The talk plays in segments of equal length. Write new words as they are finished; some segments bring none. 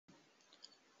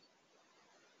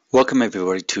Welcome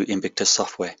everybody to Invicta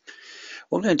Software.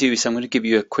 What I'm going to do is I'm going to give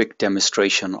you a quick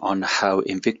demonstration on how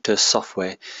Invicta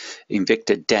Software,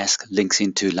 Invicta Desk links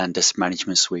into LANDesk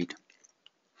Management Suite.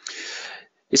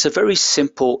 It's a very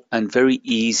simple and very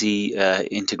easy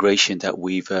integration that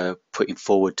we've put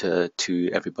forward to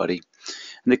everybody.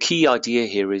 And the key idea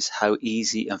here is how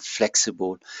easy and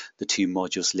flexible the two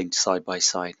modules linked side by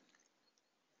side.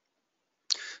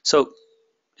 So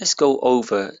let's go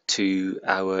over to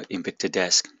our Invicta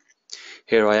Desk.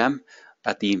 Here I am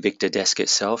at the Invicta Desk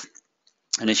itself.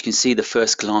 And as you can see, the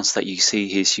first glance that you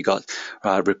see is you got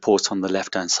reports on the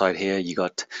left hand side here. You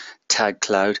got Tag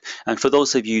Cloud, and for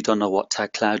those of you who don't know what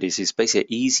Tag Cloud is, it's basically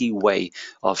an easy way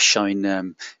of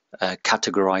showing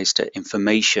categorized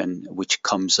information which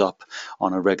comes up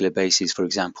on a regular basis. For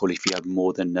example, if you have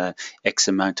more than X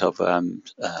amount of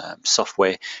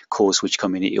software calls which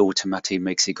come in, it automatically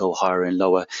makes it go higher and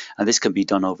lower, and this can be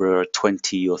done over a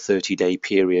 20 or 30-day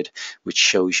period, which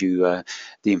shows you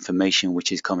the information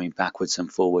which is coming backwards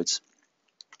and forwards.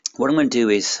 What I'm going to do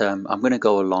is I'm going to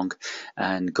go along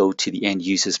and go to the end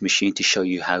user's machine to show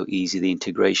you how easy the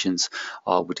integrations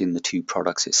are within the two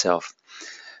products itself.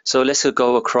 So let's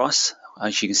go across.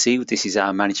 As you can see, this is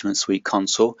our Management Suite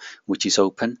console, which is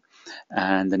open.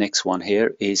 And the next one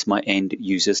here is my end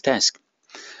user's desk.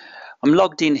 I'm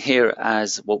logged in here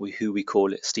as who we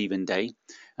call Stephen Day.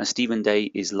 And Stephen Day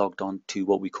is logged on to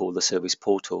what we call the service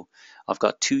portal. I've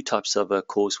got two types of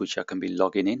calls which I can be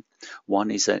logging in.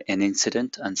 One is an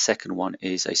incident, and second one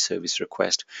is a service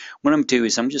request. What I'm going to do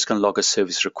is I'm just going to log a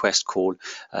service request call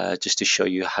just to show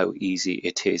you how easy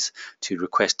it is to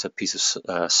request a piece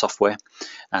of software,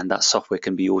 and that software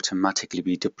can be automatically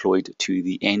be deployed to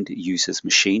the end user's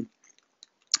machine.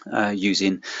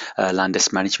 Using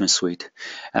LANDesk Management Suite.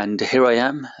 And here I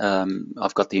am.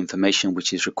 I've got the information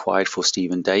which is required for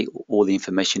Stephen Day. All the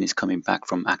information is coming back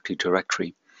from Active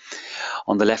Directory.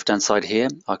 On the left hand side here,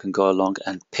 I can go along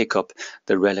and pick up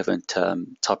the relevant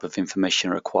type of information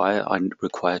required. I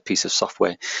require a piece of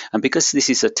software, and because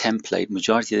this is a template,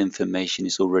 majority of the information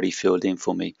is already filled in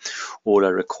for me. All I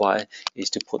require is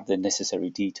to put the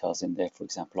necessary details in there. For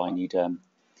example, I need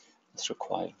let's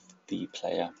require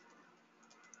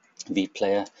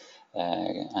vPlayer,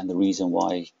 and the reason why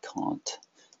I can't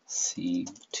seem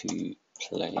to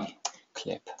play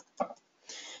clip.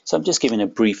 So I'm just giving a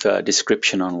brief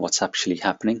description on what's actually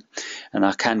happening, and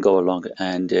I can go along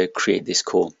and create this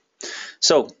call.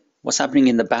 So what's happening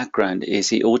in the background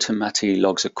is it automatically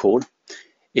logs a call.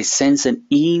 It sends an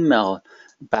email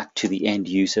back to the end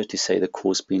user to say the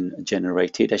call's been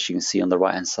generated. As you can see on the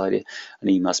right hand side, an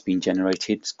email's been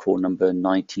generated. Call number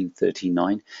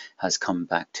 1939 has come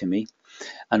back to me.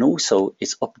 And also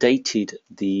it's updated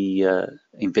the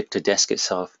Invicta Desk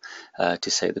itself to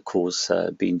say the call's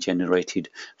been generated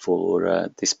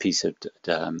for this piece of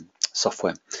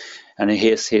software. And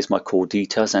here's my call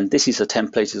details, and this is a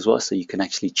template as well, so you can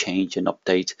actually change and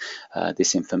update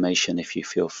this information if you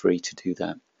feel free to do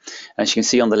that. As you can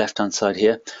see on the left hand side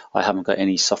here, I haven't got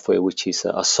any software which is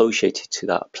associated to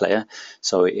that player,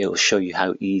 so it will show you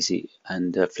how easy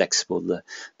and flexible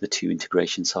the two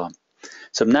integrations are.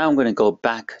 So now I'm going to go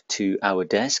back to our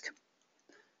desk.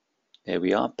 There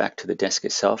we are, back to the desk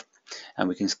itself, and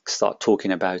we can start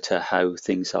talking about how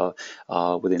things are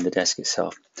within the desk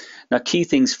itself. Now, key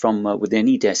things from within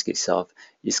any desk itself,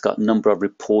 it's got a number of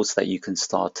reports that you can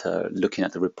start looking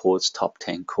at the reports: top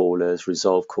 10 callers,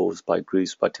 resolve calls by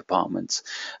groups, by departments,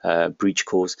 breach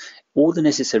calls, all the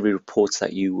necessary reports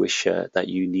that you wish that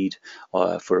you need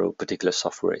for a particular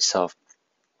software itself.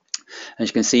 As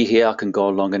you can see here, I can go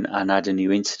along and add a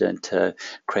new incident,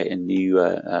 create a new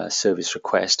service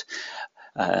request,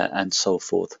 and so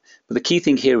forth. But the key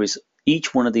thing here is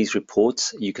each one of these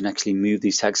reports, you can actually move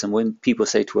these tags. And when people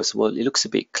say to us, well, it looks a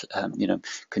bit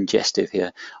congestive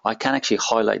here, I can actually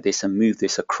highlight this and move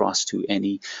this across to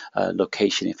any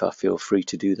location if I feel free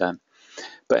to do that.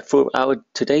 But for our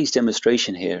today's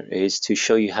demonstration here is to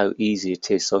show you how easy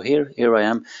it is. So here I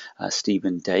am,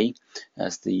 Stephen Day,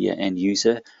 as the end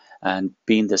user. And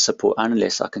being the support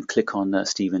analyst, I can click on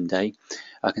Stephen Day.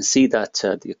 I can see that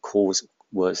the calls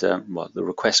was the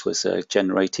request was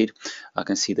generated. I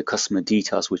can see the customer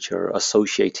details which are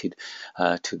associated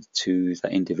to the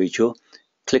individual.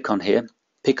 Click on here,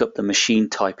 pick up the machine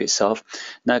type itself.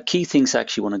 Now, key things I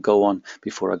actually want to go on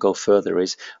before I go further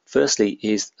is, firstly,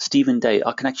 is Stephen Day.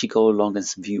 I can actually go along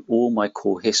and view all my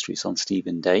call histories on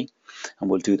Stephen Day, and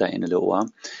we'll do that in a little while.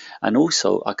 And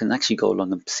also, I can actually go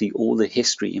along and see all the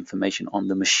history information on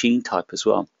the machine type as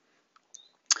well.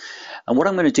 And what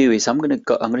I'm going to do is I'm going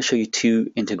to show you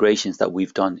two integrations that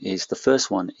we've done. Is the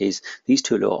first one is these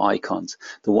two little icons.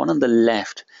 The one on the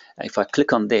left, if I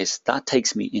click on this, that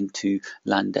takes me into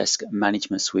LANDesk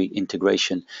Management Suite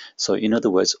integration. So in other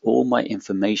words, all my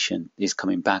information is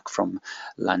coming back from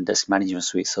LANDesk Management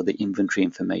Suite. So the inventory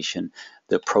information,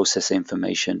 the process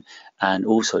information, and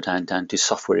also down to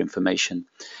software information.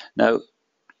 Now,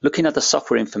 looking at the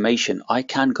software information, I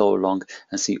can go along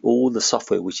and see all the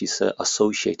software which is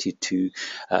associated to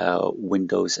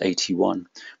Windows 81.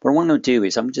 But what I'm going to do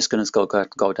is I'm just going to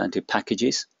go down to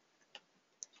Packages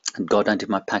and go down to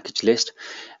my package list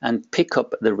and pick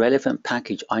up the relevant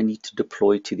package I need to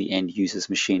deploy to the end user's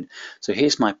machine. So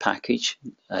here's my package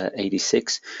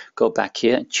 86. Go back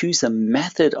here, choose the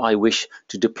method I wish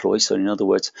to deploy. So in other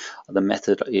words, the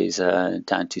method is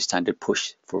down to standard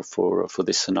push for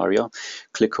this scenario.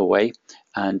 Click away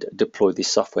and deploy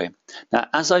this software. Now,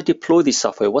 as I deploy this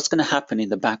software, what's going to happen in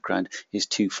the background is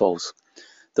twofold.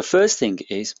 The first thing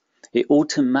is it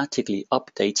automatically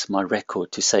updates my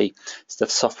record to say the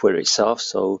software itself.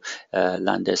 So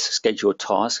LANDesk scheduled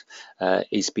task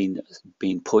is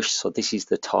being pushed. So this is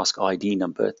the task ID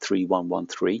number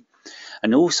 3113.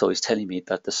 And also it's telling me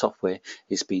that the software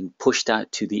is being pushed out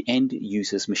to the end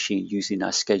user's machine using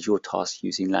our scheduled task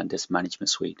using LANDesk Management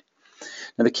Suite.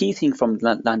 Now the key thing from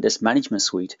LANDesk Management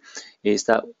Suite is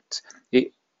that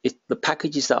the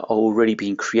packages that are already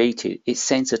being created, it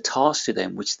sends a task to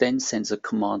them, which then sends a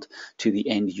command to the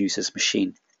end user's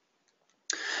machine.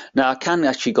 Now I can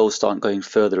actually start going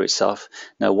further itself.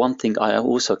 Now one thing I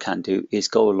also can do is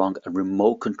go along and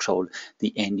remote control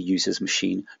the end user's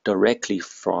machine directly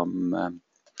from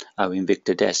our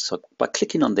Invicta Desk. So by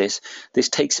clicking on this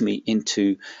takes me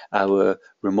into our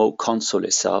remote console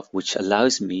itself, which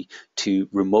allows me to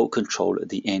remote control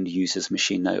the end user's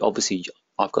machine. Now obviously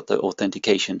I've got the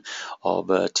authentication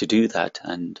of to do that,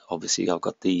 and obviously I've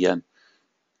got the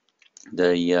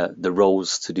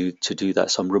roles to do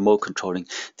that. So I'm remote controlling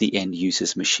the end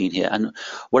user's machine here, and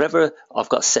whatever I've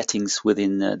got settings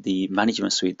within the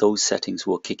management suite, those settings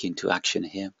will kick into action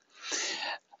here.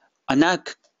 I now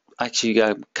actually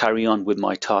carry on with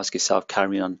my task itself,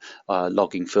 carry on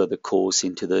logging further calls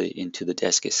into the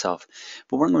desk itself.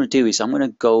 But what I'm going to do is I'm going to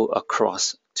go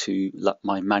across to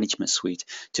my management suite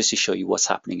just to show you what's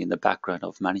happening in the background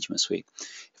of management suite.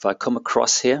 If I come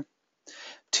across here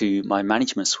to my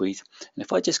management suite, and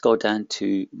if I just go down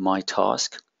to my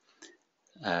task,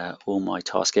 all my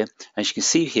task here, as you can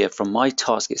see here from my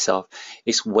task itself,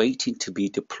 it's waiting to be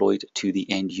deployed to the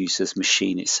end user's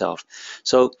machine itself.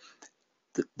 So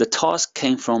the task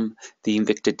came from the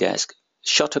Invicta Desk,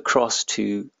 shot across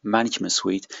to Management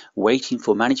Suite, waiting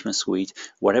for Management Suite,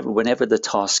 whenever the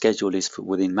task schedule is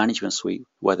within Management Suite,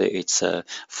 whether it's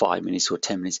 5 minutes or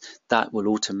 10 minutes, that will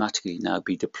automatically now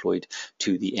be deployed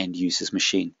to the end user's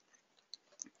machine.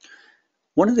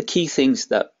 One of the key things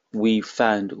that we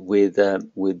found with the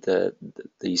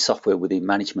software within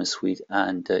Management Suite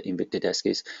and Invicta Desk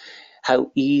is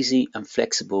how easy and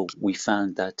flexible we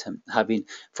found that having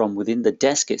from within the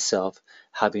desk itself,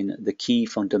 having the key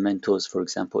fundamentals, for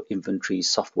example, inventory,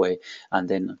 software, and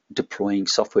then deploying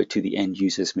software to the end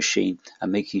user's machine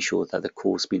and making sure that the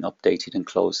core's been updated and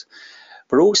closed.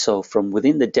 But also from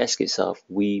within the desk itself,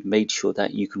 we made sure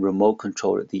that you can remote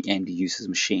control the end user's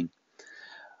machine.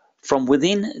 From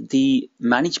within the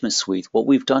management suite, what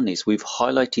we've done is we've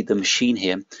highlighted the machine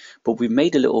here, but we've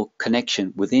made a little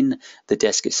connection within the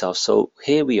desk itself. So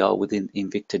here we are within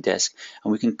Invicta Desk,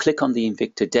 and we can click on the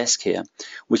Invicta Desk here,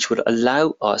 which would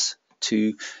allow us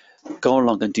to go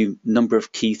along and do a number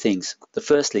of key things. The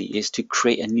firstly is to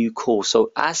create a new core.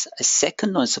 So as a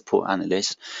second line support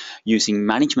analyst using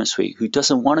Management Suite who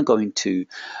doesn't want to go into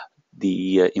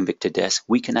the Invicta Desk,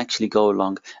 we can actually go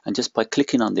along and just by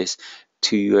clicking on this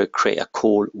to create a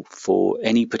call for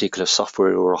any particular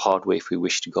software or hardware if we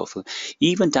wish to go for,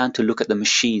 even down to look at the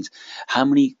machines, how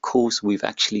many calls we've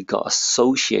actually got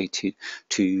associated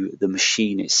to the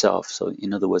machine itself. So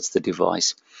in other words, the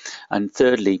device. And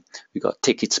thirdly, we've got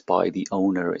tickets by the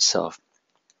owner itself.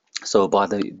 So by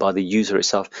the user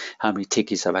itself, how many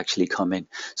tickets have actually come in.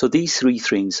 So these three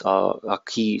things are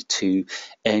key to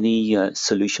any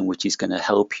solution which is going to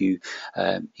help you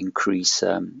increase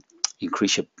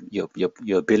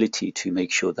your ability to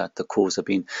make sure that the calls are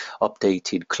being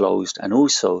updated, closed, and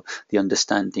also the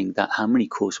understanding that how many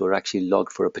calls were actually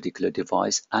logged for a particular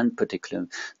device and particular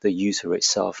the user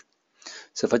itself.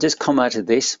 So if I just come out of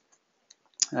this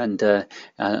and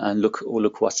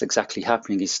look what's exactly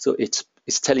happening,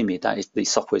 it's telling me that the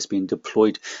software is being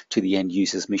deployed to the end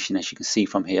user's machine. As you can see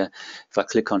from here, if I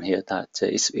click on here, that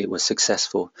it was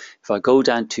successful. If I go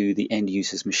down to the end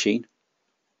user's machine,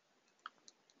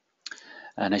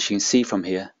 And as you can see from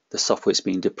here, the software is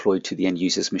being deployed to the end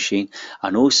user's machine,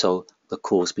 and also the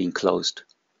call is being closed.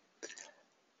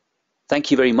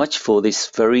 Thank you very much for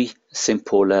this very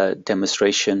simple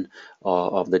demonstration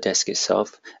of the desk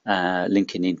itself,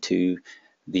 linking into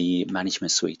the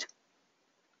management suite.